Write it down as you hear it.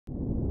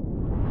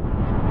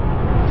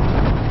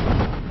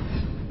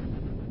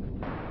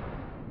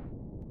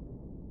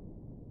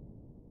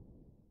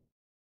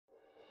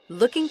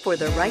Looking for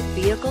the right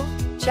vehicle?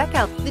 Check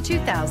out the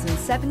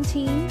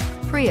 2017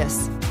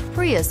 Prius.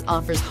 Prius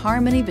offers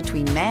harmony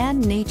between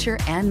man, nature,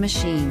 and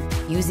machine.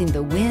 Using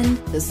the wind,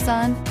 the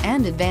sun,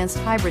 and advanced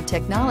hybrid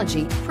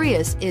technology,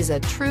 Prius is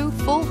a true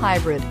full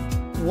hybrid.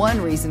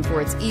 One reason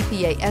for its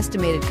EPA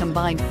estimated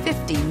combined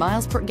 50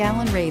 miles per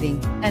gallon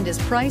rating and is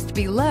priced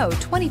below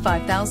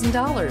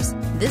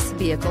 $25,000. This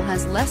vehicle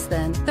has less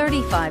than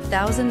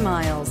 35,000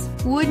 miles.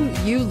 Wouldn't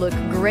you look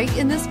great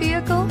in this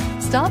vehicle?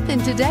 Stop in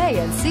today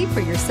and see for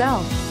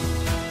yourself.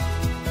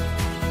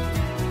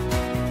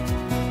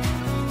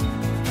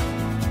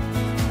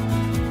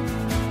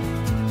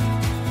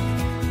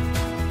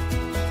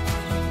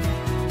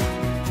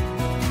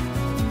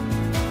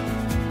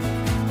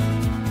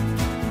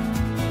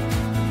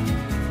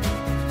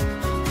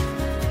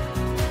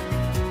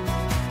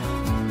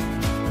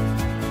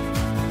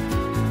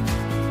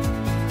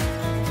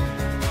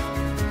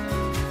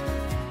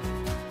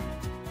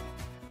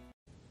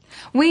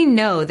 We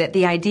know that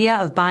the idea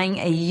of buying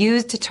a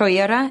used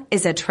Toyota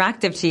is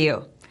attractive to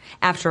you.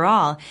 After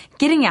all,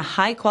 getting a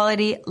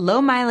high-quality,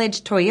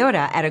 low-mileage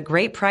Toyota at a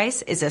great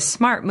price is a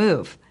smart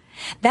move.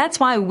 That's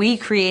why we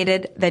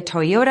created the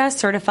Toyota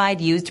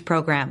Certified Used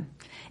program.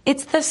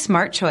 It's the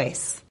smart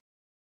choice.